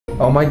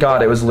Oh my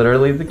god, it was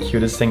literally the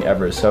cutest thing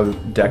ever. So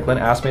Declan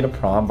asked me to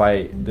prom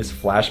by this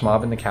flash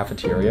mob in the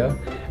cafeteria,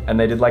 and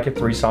they did like a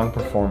 3-song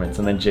performance,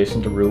 and then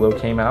Jason Derulo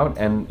came out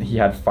and he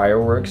had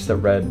fireworks that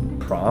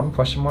read prom,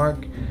 question mark.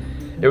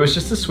 It was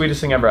just the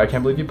sweetest thing ever. I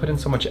can't believe you put in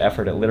so much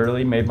effort. It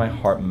literally made my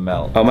heart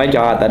melt. Oh my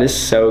god, that is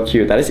so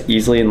cute. That is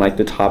easily in like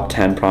the top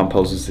 10 prom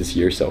poses this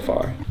year so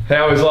far.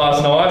 How was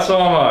last night,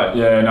 Simon?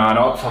 Yeah, no,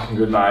 not fucking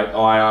good, mate.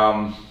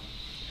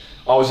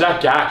 I was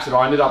that gaxed that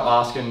I ended up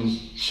asking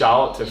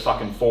Charlotte to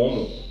fucking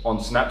formal on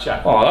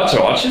Snapchat. Oh, that's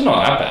alright. She's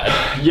not that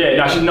bad. Yeah,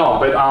 no, she's not.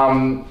 But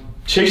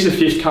she's the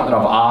 5th cunt that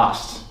I've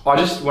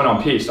asked. When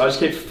I'm pissed, I just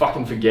keep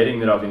fucking forgetting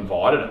that I've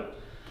invited her.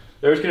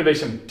 There's going to be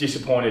some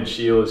disappointed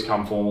Sheilas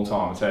come formal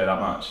time, I'll tell you that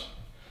much.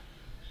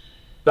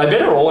 They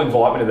better all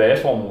invite me to their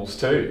formals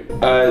too.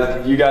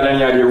 You got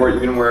any idea what you're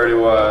going to wear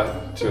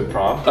to a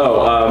prom?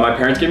 Oh, my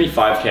parents gave me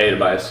 $5K to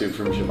buy a suit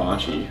from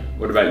Givenchy.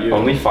 What about you?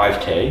 Only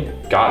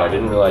 $5K? God, I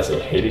didn't realize they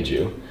hated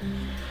you.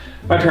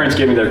 My parents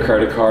gave me their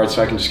credit card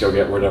so I can just go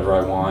get whatever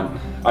I want.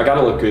 I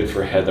gotta look good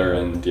for Heather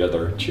and the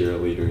other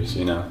cheerleaders,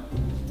 you know.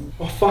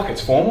 Oh fuck,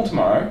 it's formal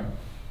tomorrow.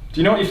 Do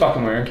you know what you're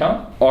fucking wearing,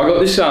 cunt? Oh, I got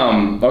this,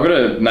 I got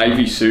a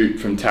navy suit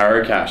from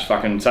Taro Cash,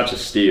 fucking such a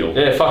steal.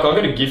 Yeah, fuck, I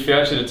got a gift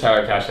voucher to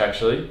Taro Cash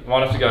actually.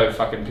 Might have to go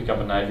fucking pick up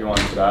a navy one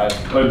today.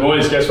 Oh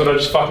boys, guess what I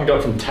just fucking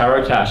got from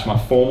Taro Cash, my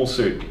formal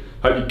suit.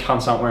 Hope you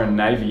cunts aren't wearing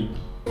navy.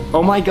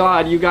 Oh my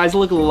god, you guys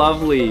look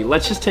lovely.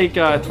 Let's just take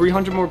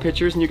 300 more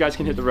pictures and you guys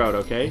can hit the road,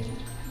 okay?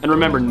 And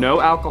remember,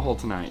 no alcohol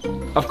tonight.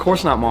 Of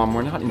course not, Mom,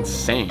 we're not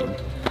insane.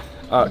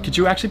 Could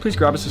you actually please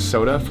grab us a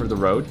soda for the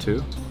road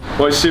too?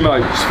 Boys,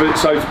 Sumo,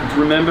 so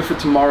remember for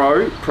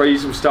tomorrow,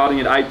 pre's will starting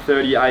at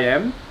 8:30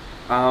 AM.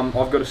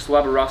 I've got a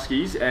slab of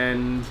Ruskies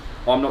and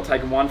I'm not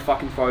taking one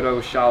fucking photo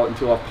of Charlotte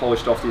until I've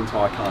polished off the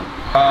entire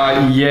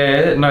cunt.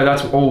 Yeah, no,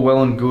 that's all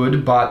well and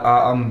good,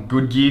 but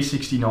Good Gear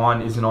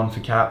 69 isn't on for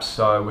caps,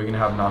 so we're gonna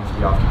have none for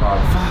the after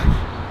party.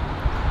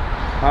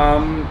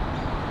 Fuck.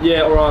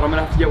 Yeah, alright, I'm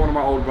gonna have to get one of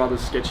my older brother's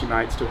sketchy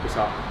mates to hook us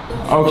up.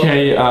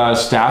 Okay,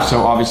 staff, so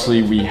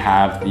obviously we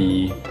have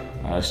the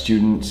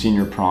student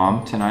senior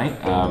prom tonight.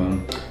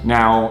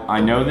 Now, I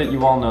know that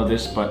you all know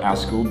this, but our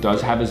school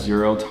does have a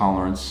zero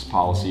tolerance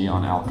policy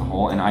on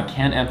alcohol, and I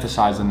can't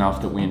emphasize enough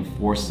that we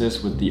enforce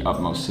this with the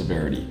utmost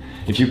severity.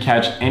 If you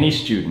catch any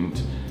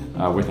student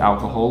with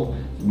alcohol,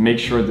 make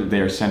sure that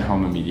they are sent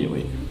home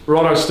immediately.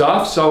 Righto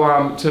stuff,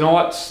 so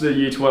tonight's the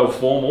Year 12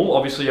 formal.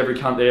 Obviously every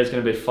cunt there is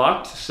gonna be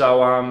fucked,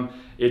 so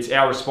it's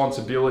our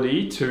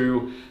responsibility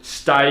to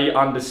stay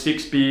under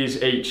 6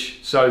 beers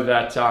each so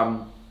that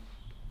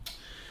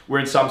we're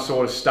in some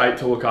sort of state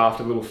to look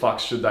after little fucks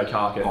should they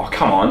cark it. Oh,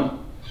 come on.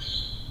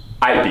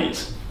 8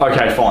 beers.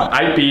 Okay, fine.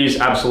 8 beers,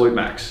 absolute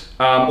max.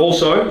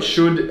 Also,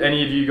 should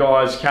any of you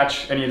guys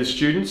catch any of the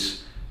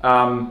students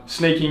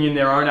sneaking in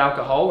their own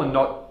alcohol and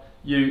not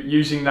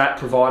using that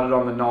provided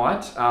on the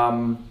night,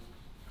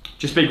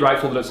 just be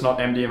grateful that it's not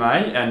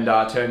MDMA and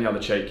turn the other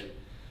cheek.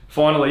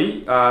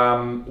 Finally,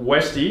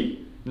 Westy,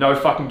 no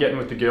fucking getting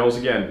with the girls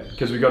again,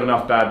 because we got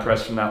enough bad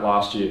press from that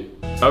last year.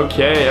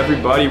 Okay,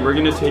 everybody, we're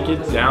gonna take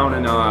it down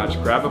a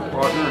notch. Grab a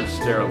partner and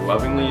stare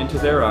lovingly into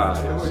their eyes.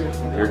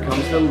 Here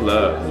comes the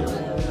love.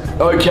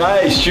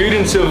 Okay,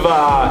 students of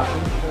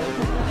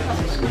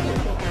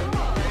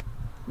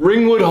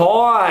Ringwood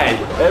High,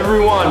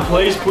 everyone,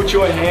 please put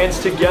your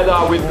hands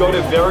together. We've got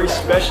a very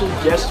special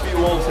guest for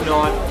you all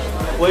tonight.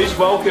 Please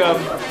welcome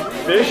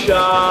Fisher.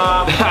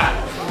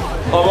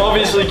 I'm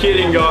obviously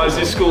kidding, guys.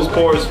 This school's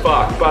poor as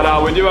fuck,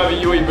 but we do have a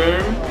Yui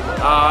Boom,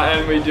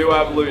 and we do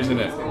have losing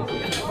it.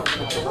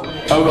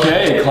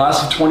 Okay,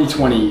 class of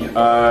 2020.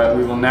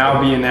 We will now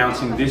be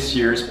announcing this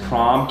year's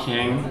prom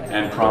king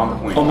and prom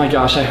queen. Oh my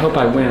gosh, I hope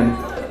I win.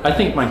 I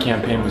think my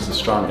campaign was the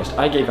strongest.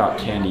 I gave out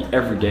candy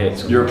every day at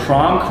school. Your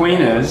prom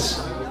queen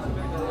is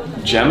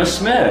Gemma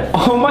Smith.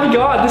 Oh my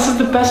god, this is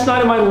the best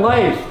night of my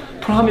life.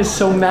 Prom is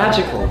so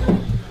magical.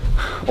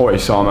 Oi,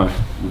 Simon.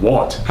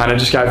 What? Hannah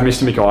just gave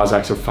Mr.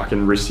 McIsaacs a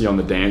fucking wristy on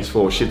the dance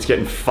floor. Shit's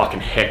getting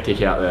fucking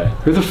hectic out there.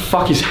 Who the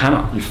fuck is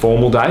Hannah? You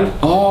formal Dave?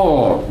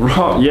 Oh,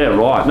 right. Yeah,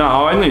 right. No,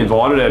 I only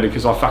invited her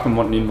because I fucking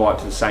want an invite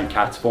to the St.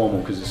 Cat's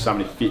formal because there's so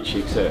many fit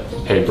chicks there.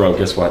 Hey bro,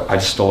 guess what? I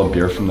just stole a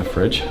beer from the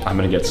fridge. I'm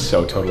gonna get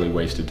so totally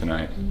wasted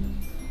tonight.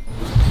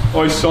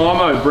 Oi,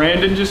 Simo,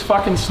 Brandon just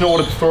fucking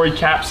snorted 3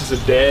 caps as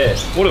a dare.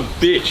 What a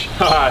bitch.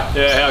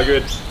 Yeah, how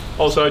good.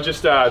 Also,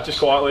 just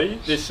quietly,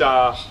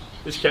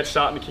 this cat's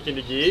starting to kick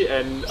into gear,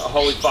 and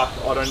holy fuck,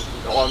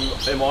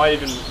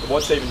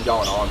 what's even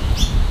going on?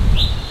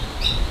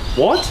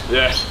 What?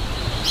 Yeah.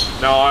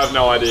 No, I have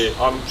no idea.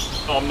 I'm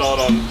not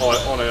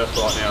on Earth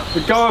right now.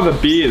 But go have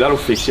a beer, that'll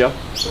fix you.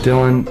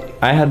 Dylan,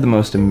 I had the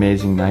most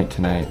amazing night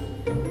tonight,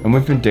 and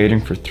we've been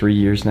dating for 3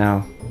 years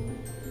now.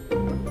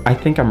 I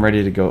think I'm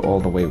ready to go all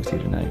the way with you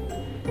tonight.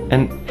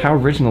 And how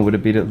original would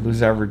it be to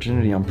lose our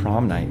virginity on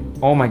prom night?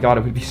 Oh my god,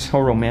 it would be so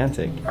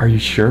romantic. Are you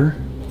sure?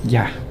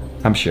 Yeah.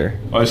 I'm sure.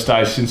 Oh,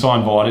 Stace, since I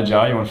invited you,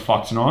 you want to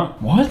fuck tonight?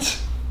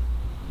 What?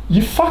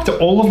 You fucked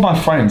all of my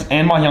friends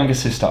and my younger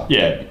sister.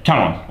 Yeah, come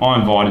on. I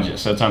invited you,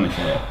 so it's only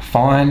fair.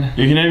 Fine.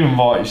 You can even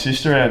invite your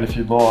sister out if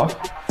you'd like.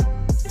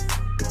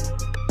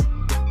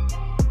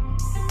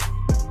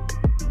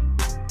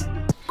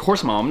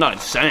 course, Mom, I'm not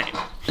insane.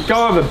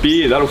 Go have a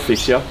beer, that'll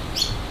fix you.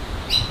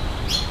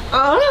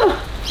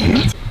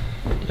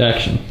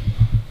 Action.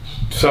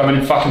 So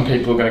many fucking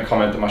people are gonna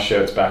comment that my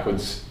shirt's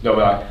backwards. They'll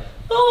be like,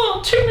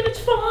 Oh, 2 minutes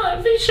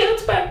 5, his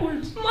shirt's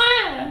backwards.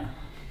 Mwah.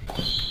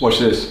 watch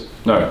this.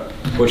 No,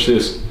 watch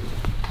this.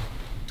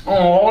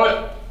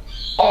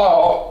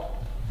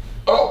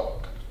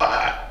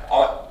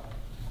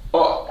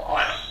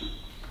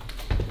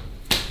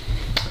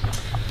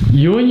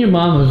 You and your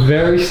mom are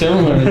very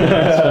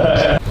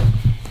similar.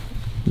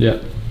 Yeah.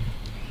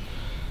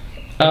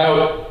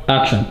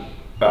 Action.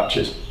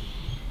 Cheers.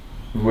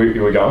 We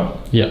going?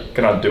 Yeah.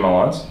 Can I do my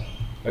lines?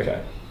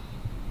 Okay.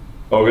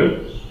 All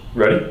good?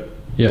 Ready?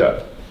 Yeah.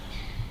 Go.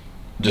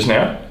 Just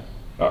now?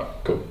 Oh,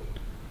 cool.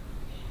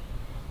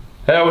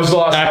 Hey, that was the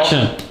last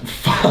Action.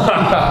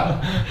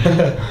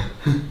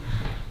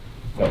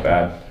 Not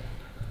bad.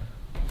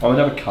 I would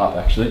have a cup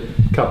actually.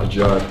 Cup of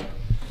Joe.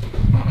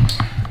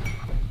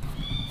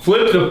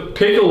 Flip the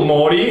pickle,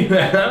 Morty.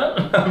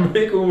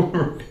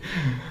 Pickle.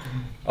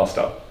 I'll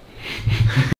stop.